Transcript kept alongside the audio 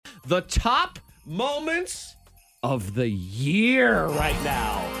the top moments of the year right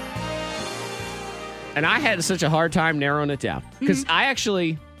now. And I had such a hard time narrowing it down because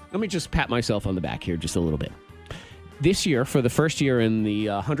let me just pat myself on the back here just a little bit. This year, for the first year in the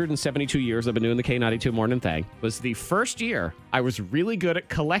 172 years I've been doing the K92 Morning Thing, was the first year I was really good at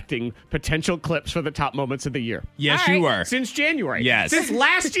collecting potential clips for the top moments of the year. Yes, you were. Since January. Yes. Since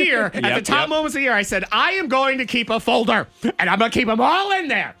last year, at the top moments of the year, I said, I am going to keep a folder, and I'm going to keep them all in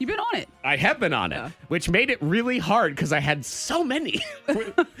there. You've been on it. I have been on it, which made it really hard because I had so many.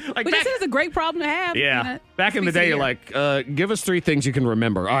 But this is a great problem to have. Yeah. Back in the day, you're like, give us 3 things you can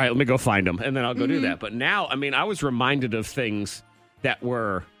remember. All right, let me go find them, and then I'll go do that. But now, I was reminded of things that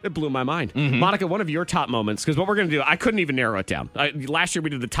blew my mind. Monica, one of your top moments, because what we're going to do, I couldn't even narrow it down. Last year we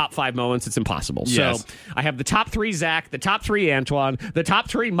did the top 5 moments. It's impossible. Yes. So I have the top 3 Zach, the top 3 Antoine, the top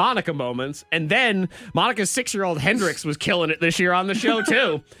 3 Monica moments, and then Monica's 6-year-old Hendrix was killing it this year on the show,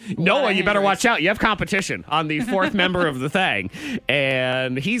 too. Noah, you better watch out. You have competition on the 4th member of the thing,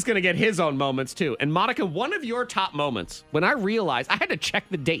 and he's going to get his own moments, too. And Monica, one of your top moments, when I realized, I had to check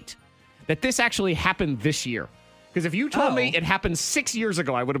the date, that this actually happened this year. Because if you told me it happened 6 years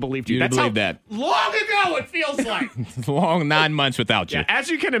ago, I would have believed you. You'd That's believe how that. long ago it feels like. Long 9 months without you. Yeah, as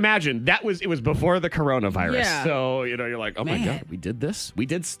you can imagine, it was before the coronavirus. Yeah. So, you're like, oh my God, we did this? We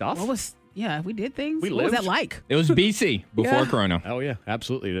did stuff? We did things. We what was lived? that like? It was BC before Corona. Oh, yeah,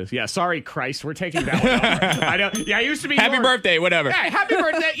 absolutely it is. Yeah, sorry, Christ, we're taking that one over. I know. Yeah, I used to be Happy birthday, whatever. Yeah, happy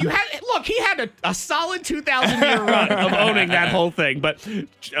birthday. He had a solid 2,000-year run of owning that whole thing, but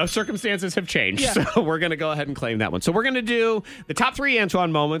circumstances have changed, so we're going to go ahead and claim that one. So we're going to do the top 3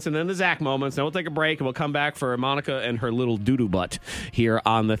 Antoine moments and then the Zach moments, then we'll take a break, and we'll come back for Monica and her little doo-doo butt here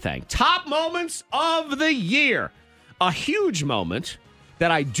on the thing. Top moments of the year. A huge moment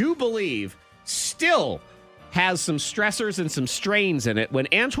that I do believe still has some stressors and some strains in it when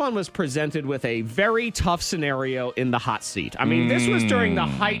Antoine was presented with a very tough scenario in the hot seat. This was during the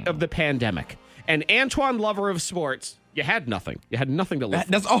height of the pandemic. And Antoine, lover of sports, you had nothing. You had nothing to live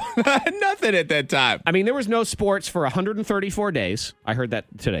for. That's all. Nothing at that time. There was no sports for 134 days. I heard that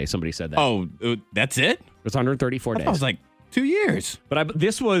today. Somebody said that. Oh, that's it? It was 134 days. I was like 2 years. But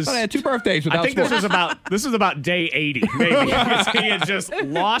this was... I had 2 birthdays without I think sports. this was about day 80, maybe. Because he had just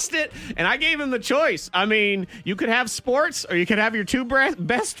lost it. And I gave him the choice. You could have sports or you could have your 2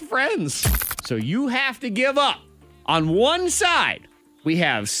 best friends. So you have to give up. On one side, we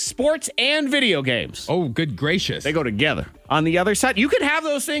have sports and video games. Oh, good gracious. They go together. On the other side, you could have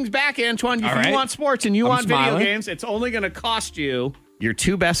those things back, Antoine. If you want sports and you want video games, it's only going to cost you your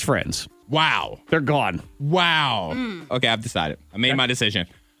 2 best friends. Wow. They're gone. Wow. Okay, I've decided. I made my decision.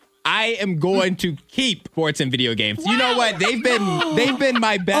 I am going to keep sports and video games. Wow. You know what? They've been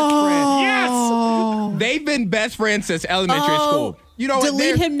my best friends. Yes. They've been best friends since elementary school. You know what?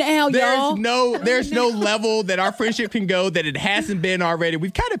 Delete him now, y'all. There's no level that our friendship can go that it hasn't been already.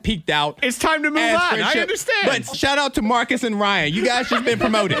 We've kind of peaked out. It's time to move on. I understand. But shout out to Marcus and Ryan. You guys just been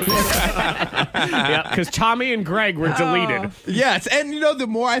promoted. Yeah, because Tommy and Greg were deleted. Yes, and the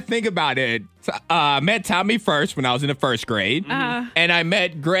more I think about it, I met Tommy first when I was in the 1st grade. And I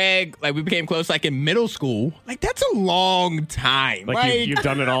met Greg, we became close in middle school. That's a long time. You've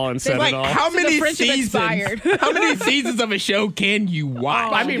done it all and said it all. How many seasons? How many seasons of a show can you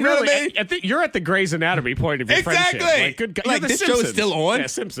watch? Really, I think you're at the Grey's Anatomy point of your friendship. Exactly. This show is still on? Yeah,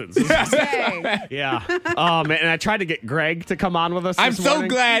 Simpsons. Yeah. Oh, man. And I tried to get Greg to come on with us I'm this so morning.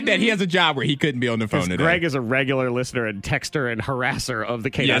 glad that he has a job where he couldn't be on the phone today. Greg is a regular listener and texter and harasser of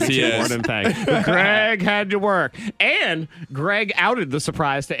the Yes, he K92 is. Morning Thing. Greg had to work. And Greg outed the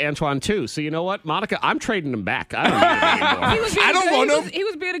surprise to Antoine, too. So you know what, Monica? I'm trading him back. I don't need him anymore. I don't want him. He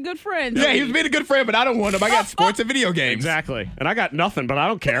was being a good friend. Yeah, he was being a good friend, but I don't want him. I got sports and video games. Exactly. And I got nothing, but I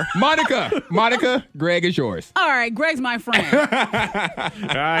don't care. Monica, Greg is yours. All right, Greg's my friend. All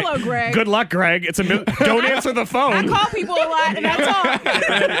right. Hello, Greg. Good luck, Greg. Don't answer the phone. I call people a lot and I talk.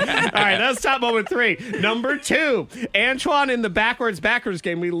 All right, that's top moment 3. Number 2, Antoine in the backwards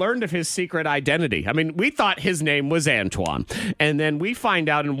game, we learned of his secret identity. We thought his name was Antoine. And then we find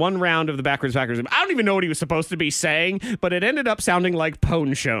out in one round of the backwards game, I don't even know what he was supposed to be saying, but it ended up sounding like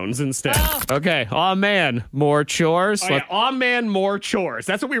Pone Shones instead. Okay, aw man, more chores. Aw man, more chores.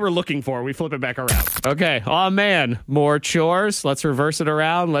 That's what we were looking for. We flip it back around. Okay, aw man, more chores. Let's reverse it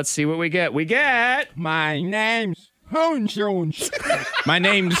around. Let's see what we get. My name's Pone Shones. My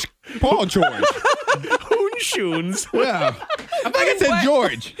name's Paul George. Hoonshoons. Yeah. I think I said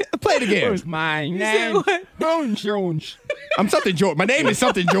George. Play it again. My name's Phone Jones. I'm something George. My name is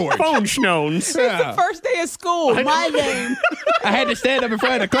something George. Phone schnones. Yeah. First day of school. My name. I had to stand up in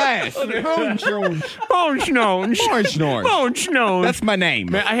front of the class. Phone Jones. Phone schnones. Phone Schnones. Phone schnones. That's my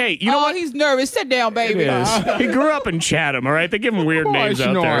name. Man, hey, you know what? He's nervous. Sit down, baby. It is. He grew up in Chatham, all right? They give him weird names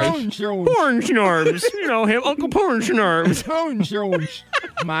out there. Phone Jones. Porn Schnorbs. You know him, Uncle Porn Schnorbs. Phone Jones.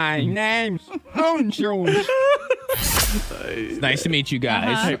 My name's Phone Jones. It's nice to meet you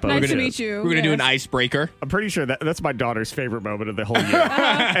guys. Hey, Bo. Nice to meet you. We're going to do an icebreaker. I'm pretty sure that's my daughter's favorite moment of the whole year.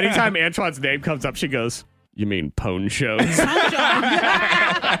 Anytime Antoine's name comes up, she goes, "You mean pone shows?"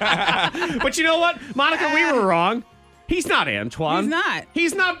 But you know what, Monica, we were wrong. He's not Antoine. He's not.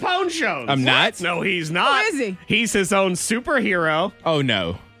 He's not pone shows. I'm not? No, he's not. Who is he? He's his own superhero, Oh,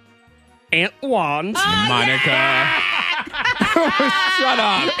 no. Antoine. Monica. Shut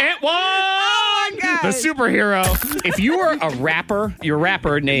up. Antoine, God. the superhero. If you were a rapper, your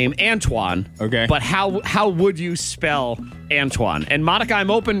rapper name Antoine. Okay. But how would you spell Antoine? And Monica,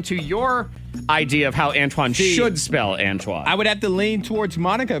 I'm open to your idea of how Antoine should spell Antoine. I would have to lean towards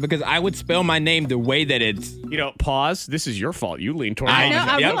Monica because I would spell my name the way that it's. You know, pause. This is your fault. You lean towards know,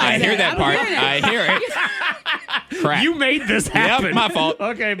 Monica. I Yep, realize I hear that. that part. I'm hearing I hear it. Crap. You made this happen. my fault.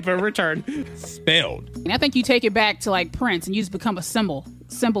 Okay, but return. Spelled. And I think you take it back to like Prince, and you just become a symbol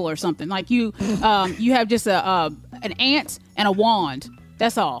or something. Like you have just an ant and a wand.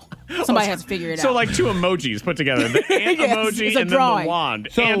 That's all. Somebody has to figure it out. So like two emojis put together. The ant Yes, emoji it's a and then drawing. the wand.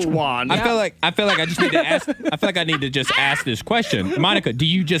 So Antoine. I feel like I just need to ask. I feel like I need to just ask this question, Monica. Do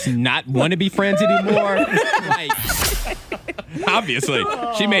you just not want to be friends anymore? Like, obviously,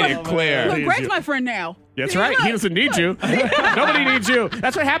 she made it clear. Look, Greg's my friend now. That's right. He doesn't need you. Nobody needs you.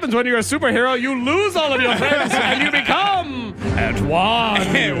 That's what happens when you're a superhero. You lose all of your friends and you become Antoine.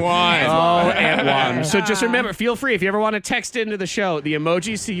 Antoine. Oh, Antoine. So just remember, feel free if you ever want to text into the show. The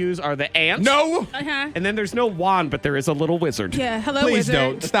emojis to use are the ant. No. And then there's no wand, but there is a little wizard. Yeah. Hello, Please wizard.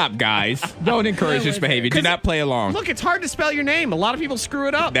 don't. Stop, guys. Don't encourage this behavior. Do not play along. Look, it's hard to spell your name. A lot of people screw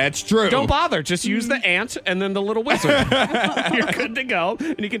it up. That's true. Don't bother. Just use the ant and then the little wizard. You're good to go.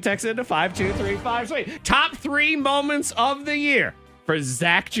 And you can text it into 52353. Top 3 moments of the year for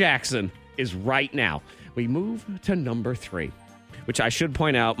Zach Jackson is right now. We move to number 3, which I should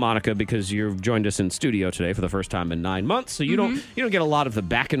point out, Monica, because you've joined us in studio today for the first time in 9 months. So you don't get a lot of the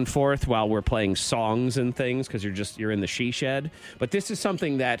back and forth while we're playing songs and things because you're in the she shed. But this is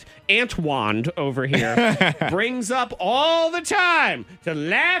something that Antoine over here brings up all the time to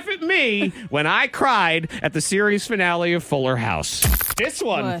laugh at me when I cried at the series finale of Fuller House. This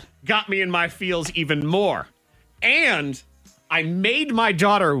one What? got me in my feels even more. And I made my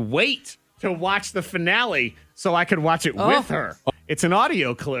daughter wait to watch the finale so I could watch it with her. It's an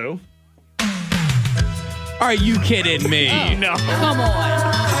audio clue. Are you kidding me? No. Come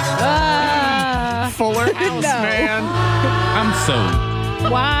on. Fuller House, No. man. I'm so.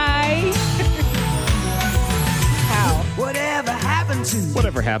 Why? How? Whatever happened to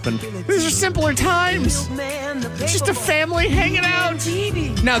Whatever happened. These are simpler times. man, the It's just a family hanging out.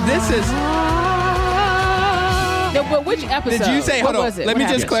 Now this is. No, but which episode? Did you say? What Hold on. was it? Let me What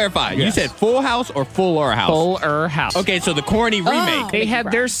just happened? clarify. You Yes. said Full House or Fuller House? Fuller House. Okay, so the corny remake. They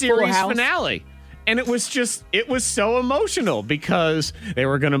had their series House. finale. And it was so emotional because they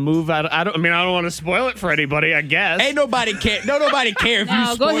were going to move out. I don't want to spoil it for anybody, I guess. Ain't nobody care. Nobody care if you No,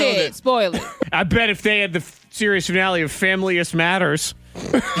 go spoiled ahead. it. Spoil it. I bet if they had the series finale of Familiest Matters.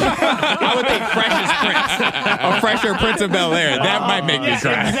 I would think Freshest Prince. A fresher Prince of Bel-Air. That might make me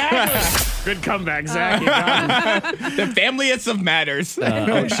cry. Exactly. Good comeback, Zach. You got it. The Familiest of Matters.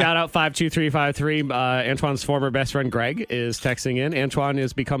 Shout out 52353. Antoine's former best friend Greg is texting in. Antoine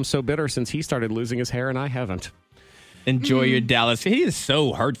has become so bitter since he started losing his hair and I haven't. Enjoy your Dallas. He is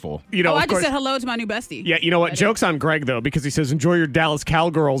so hurtful. You know, I of just course. said hello to my new bestie. Yeah, you know what? Joke's on Greg, though, because he says, enjoy your Dallas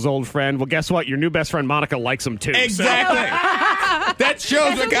Cowgirls, old friend. Well, guess what? Your new best friend, Monica, likes him, too. Exactly. That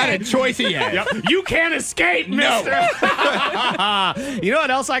shows what kind of choice he has. Yep. You can't escape, No. mister. You know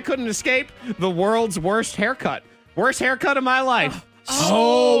what else I couldn't escape? The world's worst haircut. Worst haircut of my life.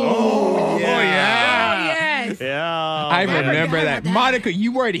 Oh, yeah. Yes. Yeah. I remember forgot that. about that. Monica,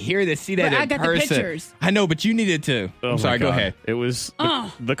 you weren't here to see that But in I got the person. pictures. I know, but you needed to. Oh I'm my sorry, go God. ahead. It was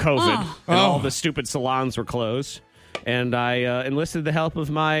the COVID, and all the stupid salons were closed. And I enlisted the help of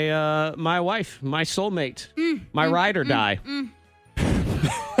my my wife, my soulmate, my ride or die.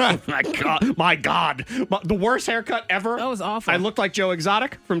 Oh my God. The worst haircut ever. That was awful. I looked like Joe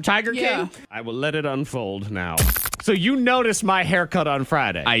Exotic from Tiger Yeah. King. I will let it unfold now. So you noticed my haircut on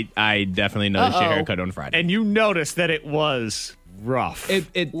Friday. I definitely noticed your Uh-oh. haircut on Friday. And you noticed that it was rough.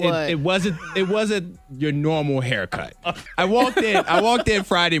 It wasn't your normal haircut. I walked in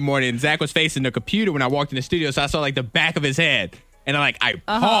Friday morning and Zach was facing the computer when I walked in the studio, so I saw like the back of his head. And I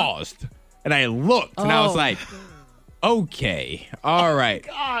paused and I looked and I was like, okay, all right.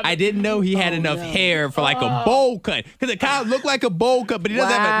 I didn't know he had enough hair for like a bowl cut, because it kind of looked like a bowl cut, but he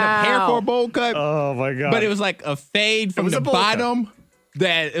doesn't have enough hair for a bowl cut. Oh my God. But it was like a fade from the bottom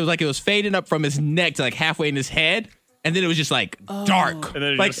that it was like it was fading up from his neck to like halfway in his head. And then it was just like dark. And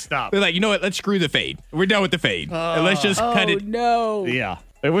then it like, just stopped. They're like, you know what? Let's screw the fade. We're done with the fade. And let's just cut it. No. Yeah.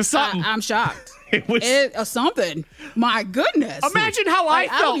 It was something. I'm shocked. It was something. My goodness. Imagine how I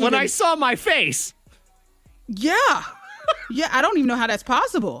felt when I saw my face. Yeah. Yeah, I don't even know how that's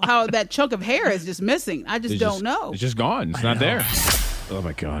possible. How that chunk of hair is just missing. I just don't know. It's just gone. It's not there. Oh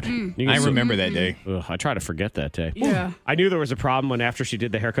my God. I remember that day. Ugh, I try to forget that day. Yeah. I knew there was a problem when after she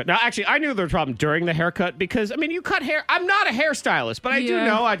did the haircut. Now, actually, I knew there was a problem during the haircut because, I mean, you cut hair. I'm not a hairstylist, but I do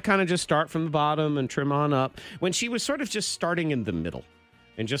know I'd kind of just start from the bottom and trim on up. When she was sort of just starting in the middle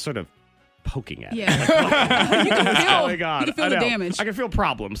and just sort of poking at it. Yeah. You can feel, Oh my God. you can feel the damage. I can feel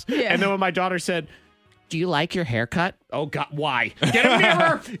problems. Yeah. And then when my daughter said, do you like your haircut? Oh, God, why? Get a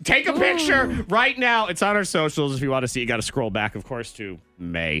mirror. Take a picture right now. It's on our socials. If you want to see, you got to scroll back, of course, to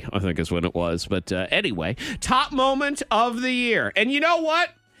May, I think is when it was. But anyway, top moment of the year. And you know what?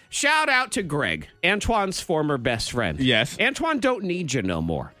 Shout out to Greg, Antoine's former best friend. Yes. Antoine don't need you no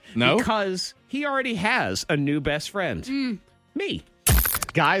more. No? Because he already has a new best friend. Me.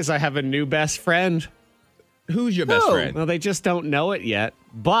 Guys, I have a new best friend. Who's your best friend? Well, they just don't know it yet,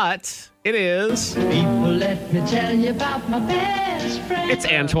 but it is. People, let me tell you about my best friend. It's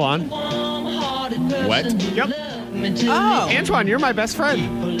Antoine. What? Yep. Oh. Antoine, you're my best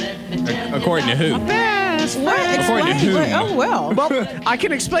friend. According to who? Best What? According to who? Oh, well. Well, I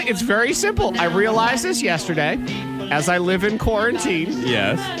can explain. It's very simple. I realized this yesterday. As I live in quarantine,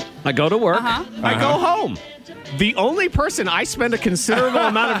 Yes. I go to work. I go home. The only person I spend a considerable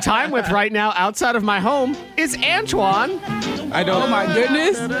amount of time with right now outside of my home is Antoine. I don't. Oh, my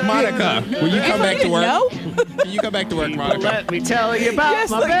goodness. Monica, will you come back to work? No? Will you come back to work, Monica? Let me tell you about Yes,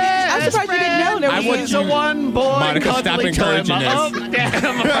 my look, I'm best surprised you didn't know friend. there was He's a one boy. Monica, stop cuddly toy. encouraging this. Oh,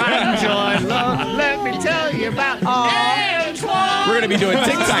 damn, I enjoy love. Let me tell you about Antoine. We're going to be doing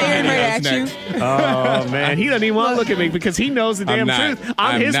TikTok Staring right videos at next. you. Oh, man. He doesn't even want to look at me because he knows the damn not. truth.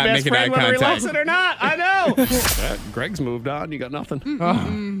 I'm his not best making friend eye whether he contact. loves it or not. I know. Greg's moved on. You got nothing.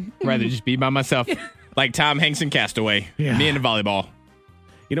 Rather just be by myself. Like Tom Hanks in Castaway. Yeah. Me and the volleyball.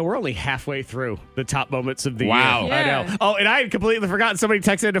 You know, we're only halfway through the top moments of the Wow. year. I Yeah. know. Oh, and I had completely forgotten. Somebody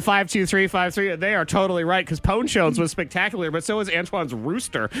texted into 52353. They are totally right because Pone Shows was spectacular, but so was Antoine's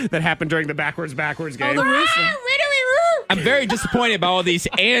rooster that happened during the backwards game. the rooster. I'm very disappointed by all these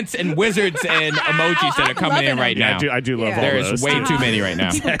ants and wizards and emojis that are coming in right Yeah, now. I do love Yeah. all There's those. way too many right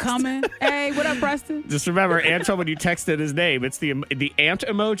now. People coming. Hey, what up, Preston? Just remember, Antoine, when you texted his name, it's the ant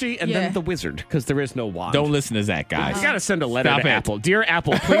emoji and Yeah. then the wizard because there is no wand. Don't listen to Zach, guys. You got to send a letter Stop to it. Apple. Dear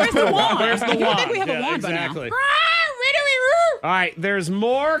Apple, please put a wand. Where's the You would wand? think we have a wand by now. exactly. All right, there's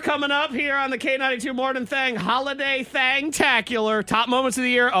more coming up here on the K92 Morning Thang Holiday Thang-tacular. Top moments of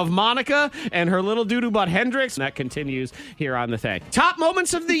the year of Monica and her little doo-doo butt Hendrix. And that continues here on the Thang. Top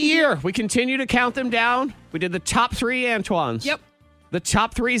moments of the year. We continue to count them down. We did the top 3 Antoines. Yep. The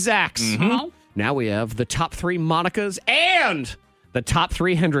top 3 Zachs. Uh-huh. Now we have the top 3 Monicas and the top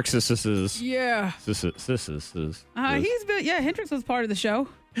 3 Hendrixes. Yeah. He's been, Hendrix was part of the show.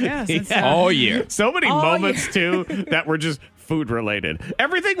 Yeah. Since, All year. So many Oh, moments too that were just food related.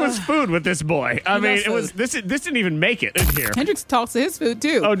 Everything was food with this boy. I mean, loves it was this didn't even make it in here. Hendrix talks to his food,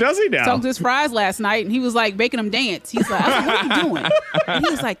 too. Oh, does he now? Talked to his fries last night, and he was like making them dance. He's like, I was like, what are you doing? And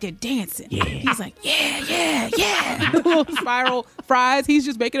he was like, they're dancing. Yeah. He's like, yeah. Little spiral fries. He's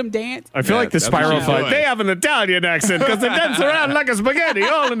just making them dance. I feel Yeah, like the that's what spiral she's fight. doing. They have an Italian accent because they dance around like a spaghetti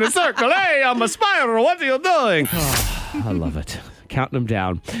all in a circle. Hey, I'm a spiral. What are you doing? I love it. Counting them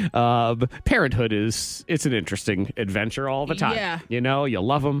down. Parenthood it's an interesting adventure all the time. Yeah. You know, you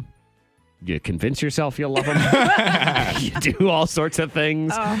love them. You convince yourself you love them. You do all sorts of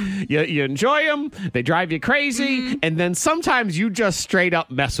things. You enjoy them. They drive you crazy. And then sometimes you just straight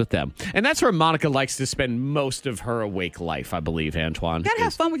up mess with them. And that's where Monica likes to spend most of her awake life, I believe, Antoine. You gotta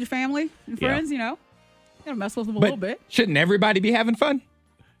have is- fun with your family and Yeah. friends, you know. You gotta mess with them a little But bit. shouldn't everybody be having fun?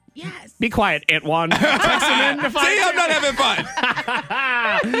 Yes. Be quiet, Antoine. Text him in to find See, I'm not having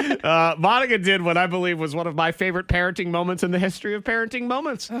fun. Monica did what I believe was one of my favorite parenting moments in the history of parenting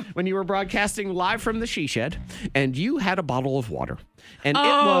moments when you were broadcasting live from the she shed and you had a bottle of water and it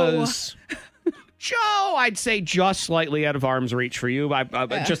was Joe, I'd say just slightly out of arm's reach for you.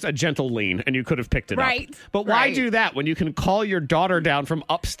 Just a gentle lean, and you could have picked it Right, up. But why right. do that when you can call your daughter down from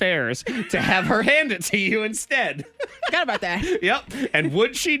upstairs to have her hand it to you instead? Forgot about that. Yep. And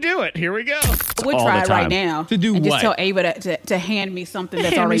would she do it? Here we go. Would All try the it right time. now. To do and what? Just tell Ava to hand me something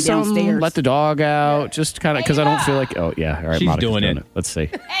that's Hand me already something, downstairs. Let the dog out. Just kind of because I don't feel like. Oh yeah, all right. She's Monica's doing it. Let's see.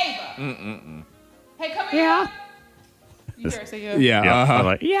 Ava. Hey, come here. Yeah. You hear her say yeah. Yeah. I'm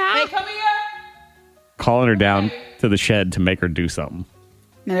like, yeah. Hey, come here. Calling her down to the shed to make her do something.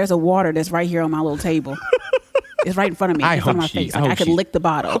 Now there's a water that's right here on my little table. It's right in front of me. I in front of hope my she- face. I Like, hope I could she- lick the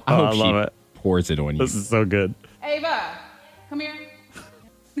bottle. I hope I she love it. pours it on you. This is so good. Ava, come here.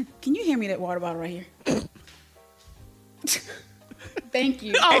 Can you hand me that water bottle right here? Thank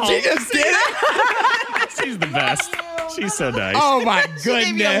you. Oh, She just did it. she's the best. She's so nice. Oh my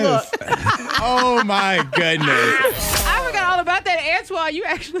gave me a look. goodness. Oh my goodness. I forgot all about that.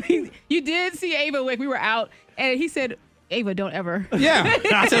 Antoine, you did see Ava when we were out, and he said, Ava, don't ever. Yeah.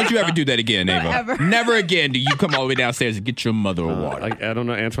 Don't you ever do that again, Ava. ever. Never again do you come all the way downstairs and get your mother a water. I don't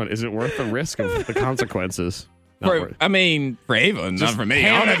know, Antoine. Is it worth the risk of the consequences? Not worth it. For Ava, not Just for me. I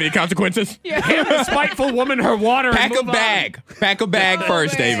hand don't it- have any consequences. Hand the spiteful woman her water. Pack and a move on. bag. Pack a bag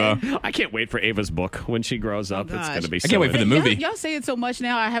first, man. Ava. I can't wait for Ava's book when she grows up. It's gosh. going to be. I can't wait for the movie. Y'all say it so much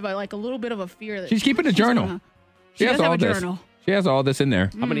now. I have a little bit of a fear that She's keeping a journal. She has does have all a this. journal. She has all this in there.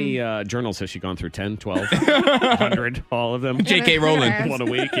 How many journals has she gone through? 10, 12, 100? All of them? J.K. Rowling. Yes. One a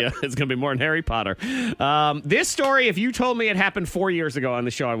week. Yeah, it's going to be more than Harry Potter. This story, if you told me it happened 4 years ago on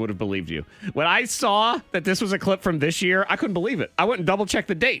the show, I would have believed you. When I saw that this was a clip from this year, I couldn't believe it. I went and double checked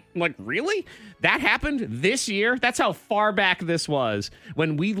the date. I'm like, really? That happened this year? That's how far back this was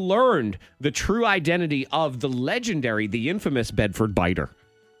when we learned the true identity of the legendary, the infamous Bedford Biter.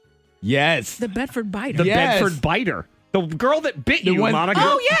 Yes. The Bedford Biter. The Yes. Bedford Biter. The girl that bit you, one- Monica.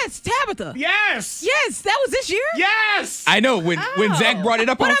 Oh, yes, Tabitha. Yes. Yes, that was this year? Yes. I know. When Zach brought it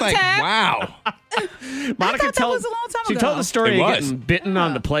up, I What was up, like, Tab? wow. Monica thought that was a long time She ago. told the story It of was. getting bitten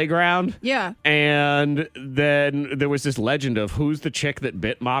on the playground. Yeah. And then there was this legend of who's the chick that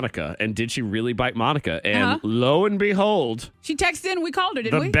bit Monica, and did she really bite Monica? And lo and behold, She texted in. We called her,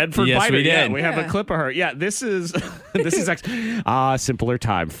 didn't the we? Bedford Yes, Biter. we Yeah, did. we have a Yeah. clip of her. Yeah, this is actually simpler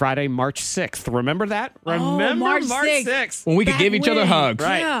time. Friday, March 6th. Remember that? Remember March 6th. 6th. When we could Back give each other when. hugs.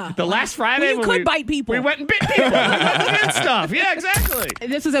 Right. Yeah. The last Friday When you could bite people. We went and bit people. We went and did stuff. Yeah, exactly.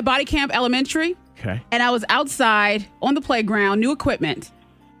 This was at Body Camp Elementary. Okay. And I was outside on the playground, new equipment.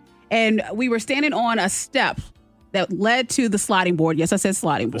 And we were standing on a step that led to the sliding board. Yes, I said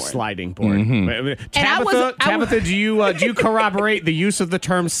sliding The board. sliding board. Mm-hmm. Wait, wait. And I was- Tabitha, do you corroborate the use of the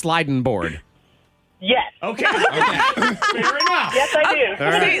term sliding board? Yes. Okay. Fair enough. Yes, I do.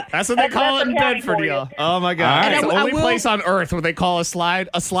 All right. That's what they That's call it in Bedford County Bedford, for you. y'all. Oh my God! All right. It's the And I only will- place on earth where they call a sliding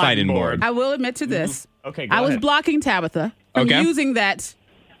Sliding board. board. I will admit to this. Okay, go I was ahead. blocking Tabitha from Okay. using that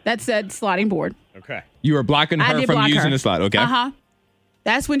said sliding board. Okay. You were blocking I her did from block using her. the slide. Okay. Uh-huh.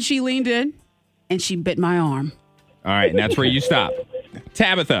 That's when she leaned in and she bit my arm. All right. And that's where you stop.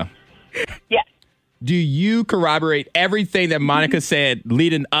 Tabitha, Yes. do you corroborate everything that Monica said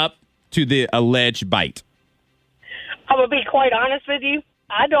leading up to the alleged bite? I'm going to be quite honest with you.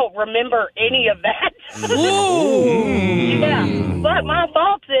 I don't remember any of that. Yeah. But my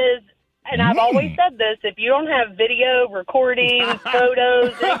thoughts is, and I've always said this, if you don't have video, recordings,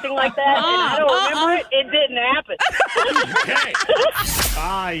 photos, anything like that, and I don't remember it, it didn't happen. Okay.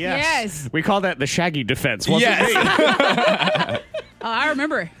 Yes. Yes. We call that the Shaggy defense. Wasn't Yes. it? I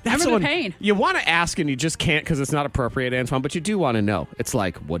remember. I That's remember when the pain. You want to ask and you just can't because it's not appropriate, Antoine. But you do want to know. It's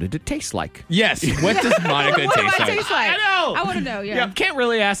like, what did it taste like? Yes. What does Monica What do taste I like? taste like? I know. I want to know, yeah. Yeah, can't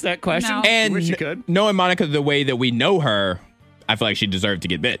really ask that question. No. And wish you could. knowing Monica the way that we know her, I feel like she deserved to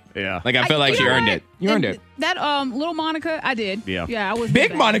get bit. Yeah. Like I feel like You she know earned what? it. You earned it. That little Monica, I did. Yeah. Yeah, I was Big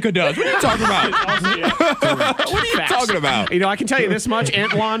bad. Monica does. What are you talking about? What are you talking about? You know, I can tell you this much,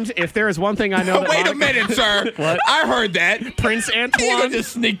 Antoine. If there is one thing I know, that Wait a Monica- minute, sir. What? I heard that. Prince You Antoine. gonna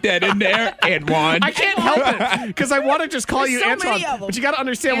just sneak that in there, Antoine? I can't help it because I want to just call There's you so Antoine. many of them. But you got to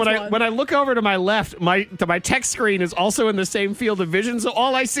understand when Antoine. I look over to my left, my text screen is also in the same field of vision. So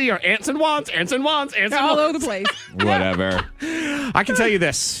all I see are ants and wands, ants and wands, ants They're and all wands. over the place. Whatever. I can tell you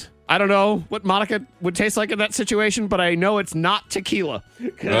this. I don't know what Monica would taste like in that situation, but I know it's not tequila.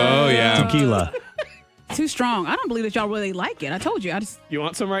 Oh yeah. Tequila. Too strong. I don't believe that y'all really like it. I told you. I just You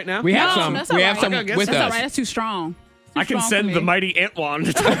want some right now? We have No, some. that's We all have right. some Okay, I guess with that's us. all right. That's too strong. Too I can strong for send me. the mighty Antwan.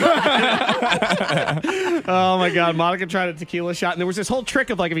 Oh my God, Monica tried a tequila shot, and there was this whole trick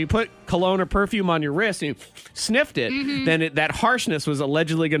of like if you put cologne or perfume on your wrist and you sniffed it, then that harshness was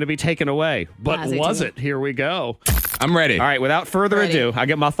allegedly going to be taken away. But Lies, they was do. it? Here we go. I'm ready. All right, without further Ready. ado, I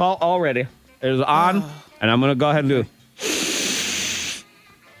get my thought all ready. It's on, and I'm going to go ahead and do.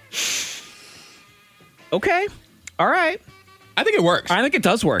 Okay. All right. I think it works. I think it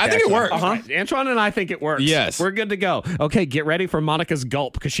does work. I think it actually. works. Uh-huh. Antoine and I think it works. Yes. We're good to go. Okay, get ready for Monica's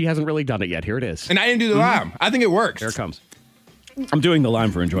gulp because she hasn't really done it yet. Here it is. And I didn't do the lime. I think it works. Here it comes. I'm doing the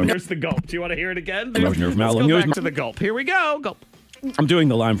line for enjoyment. Here's the gulp. Do you want to hear it again? Let's Let's go back to the gulp. Here we go. Gulp. I'm doing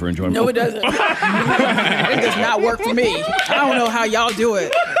the line for enjoyment. No, it doesn't. It does not work for me. I don't know how y'all do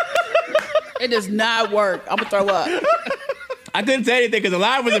it. It does not work. I'm gonna throw up. I couldn't say anything because the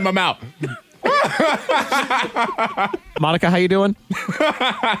lime was in my mouth. Monica, how you doing?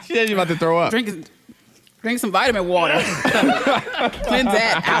 She said she's about to throw up. Drink some vitamin water. Cleanse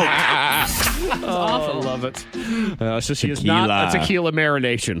that out. I love it. So she is not a tequila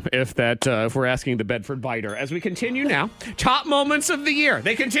marination. If we're asking the Bedford Biter, as we continue now, top moments of the year.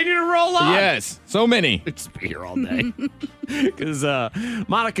 They continue to roll on. Yes, so many. It's be here all day because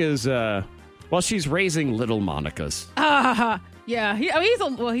Monica's. She's raising little Monicas. Yeah, he's a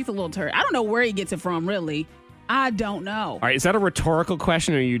little turd. I don't know where he gets it from, really. I don't know. All right, is that a rhetorical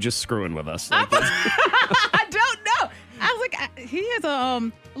question, or are you just screwing with us? I don't know. I was like, he has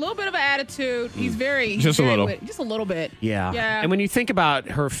a little bit of an attitude. He's very Just a little. just a little bit. Yeah. Yeah. And when you think about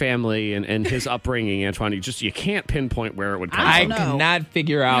her family and his upbringing, Antoine, you can't pinpoint where it would come I from. know. cannot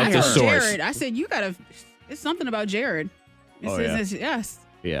figure out I the heard source. Jared. I said, it's something about Jared. Yes.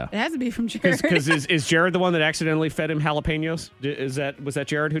 Yeah. It has to be from Jared. Because is Jared the one that accidentally fed him jalapenos? Was that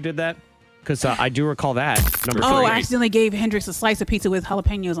Jared who did that? Because I do recall that. Number 3. I accidentally gave Hendrix a slice of pizza with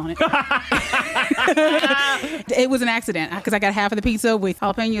jalapenos on it. It was an accident because I got half of the pizza with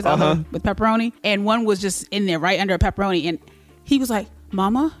jalapenos, other with pepperoni, and one was just in there right under a pepperoni. And he was like,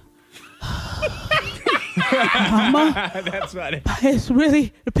 "Mama, Mama, That's funny.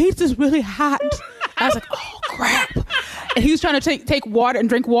 the pizza's really hot." I was like, "Oh crap!" And he was trying to take water and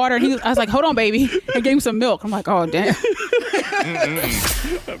drink water, and I was like, "Hold on, baby," and gave him some milk. I'm like, "Oh damn."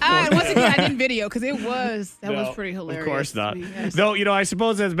 Once again, I didn't video because that was pretty hilarious. Of course not. to me, yes. Though, I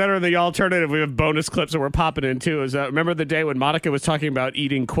suppose that's better than the alternative. We have bonus clips that we're popping in too. Remember the day when Monica was talking about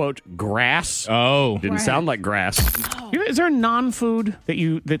eating, quote, grass? Oh. Didn't Right. sound like grass. Is there a non-food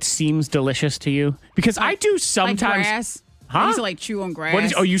that seems delicious to you? Because I do Like sometimes. grass. Huh? I used to like chew on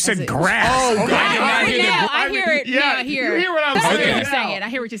grass. You said That's it. grass. Oh, God. I hear it. Yeah, I hear you it. hear what I'm I hear saying what you're now. saying. I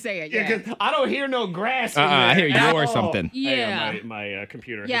hear what you're saying. Yeah, Yeah. 'cause I don't hear no grass. I hear at you or all. something. Yeah. My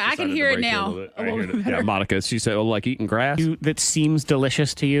computer. Yeah, has I can decided hear to it break here now. a little bit. A I little hear bit it. Yeah, better. Monica, she said, like eating grass. That seems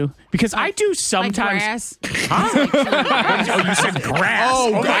delicious to you? Because I do Like sometimes. grass. You said grass.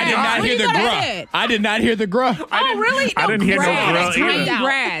 Oh, Okay. I did not What hear you the thought I gruff. said? I did not hear the gruff. Oh, really? I didn't hear no grass. gruff Green either.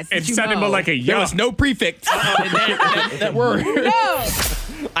 grass. It that you sounded more mow. like a There yuck. was no prefix in that word. No.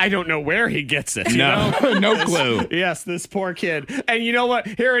 I don't know where he gets it. No, no clue. Yes, this poor kid. And you know what?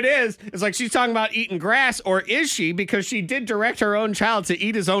 Here it is. It's like she's talking about eating grass, or is she? Because she did direct her own child to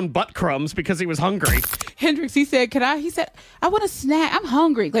eat his own butt crumbs because he was hungry. Hendrix, he said, he said, I want a snack. I'm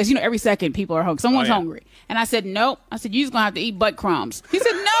hungry. Because, every second people are hungry. Someone's yeah. hungry. And I said, nope. I said, you're just going to have to eat butt crumbs. He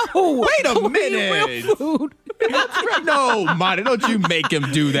said, no. Wait a Go eat minute. real food. No, Monty, don't you make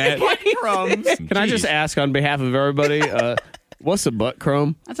him do that. Crumbs. Can I just ask on behalf of everybody, what's a butt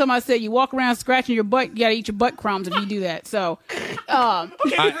crumb? I told him, I said, you walk around scratching your butt, you got to eat your butt crumbs if you do that. So, I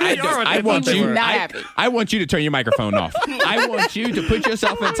want He you. was not happy. I want you to turn your microphone off. I want you to put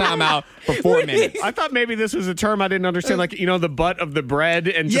yourself in timeout for 4 minutes. I thought maybe this was a term I didn't understand, like, the butt of the bread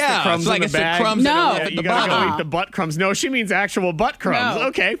and just Yeah, the crumbs it's like in the it's the bag. crumbs No. that are Yeah, at you the gotta bottom. go eat the butt crumbs. No, she means actual butt crumbs. No.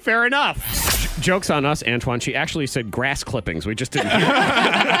 Okay, fair enough. Joke's on us, Antoine. She actually said grass clippings. We just didn't hear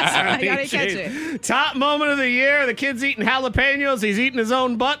I didn't catch it. Top moment of the year. The kid's eating jalapenos. He's eating his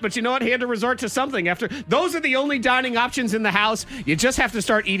own butt. But you know what? He had to resort to something. After those are the only dining options in the house. You just have to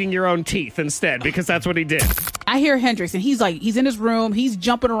start eating your own teeth instead, because that's what he did. I hear Hendrix, and he's in his room, he's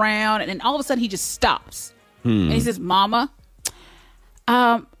jumping around, and then all of a sudden he just stops. And he says, Mama,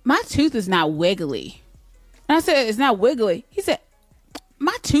 my tooth is not wiggly. And I said, it's not wiggly. He said,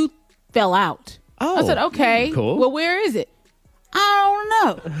 my tooth fell out. Oh, I said, okay. cool. Well, where is it? I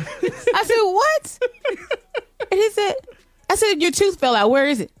don't know. I said, what? And he said, I said, your tooth fell out. Where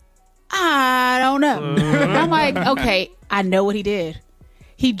is it? I don't know. And I'm like, okay, I know what he did.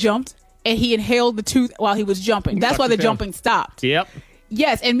 He jumped and he inhaled the tooth while he was jumping. That's why the jumping stopped. Yep.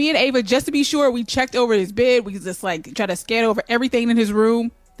 Yes, and me and Ava, just to be sure, we checked over his bed. We just try to scan over everything in his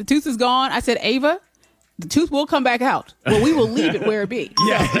room. The tooth is gone. I said, Ava, the tooth will come back out. Well, we will leave it where it be.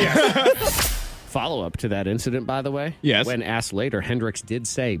 Follow up to that incident, by the way. Yes. When asked later, Hendrix did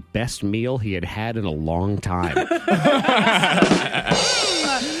say best meal he had in a long time.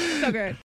 So good.